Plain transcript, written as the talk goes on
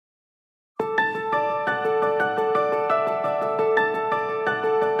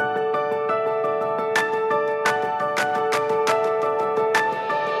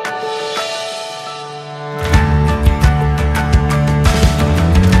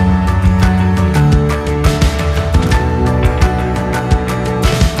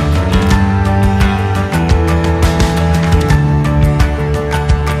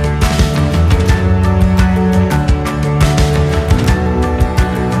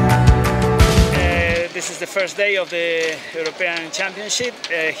This is the first day of the European Championship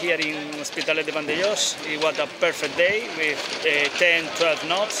here in Hospitalet-Vandellòs. It was a perfect day with 10-12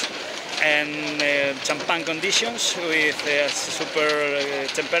 knots and champagne conditions with super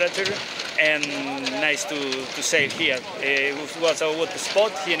temperature, and nice to sail here. It was a good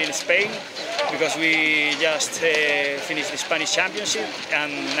spot here in Spain because we just finished the Spanish Championship,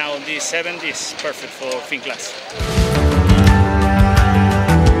 and now this event is perfect for fin class.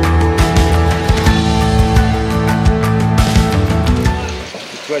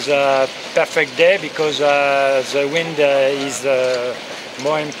 It was a perfect day because the wind is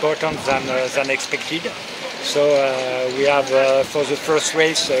more important than expected. So we have for the first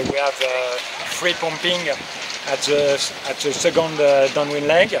race we have free pumping at the second downwind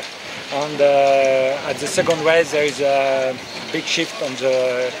leg, and at the second race there is a big shift on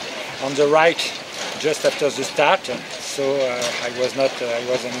the right just after the start. So I was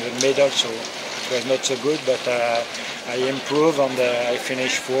in the middle, so it was not so good, but I improved and I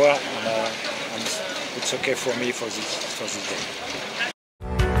finished 4, and it's okay for me for this day.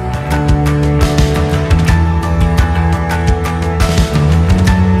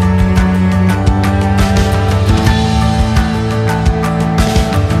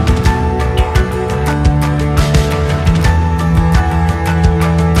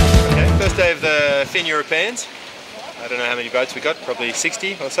 Day of the Fin Europeans. I don't know how many boats we got, probably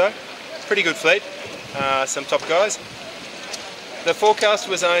 60 or so. Pretty good fleet, some top guys. The forecast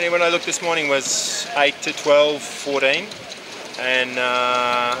was only, when I looked this morning, was 8 to 12, 14, and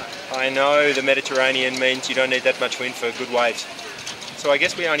I know the Mediterranean means you don't need that much wind for good waves. So I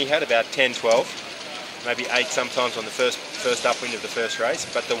guess we only had about 10, 12, maybe 8 sometimes on the first upwind of the first race,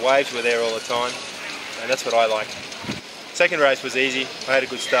 but the waves were there all the time, and that's what I like. Second race was easy. I had a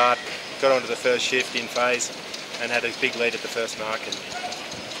good start, got onto the first shift in phase and had a big lead at the first mark, and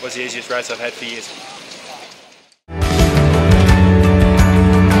it was the easiest race I've had for years.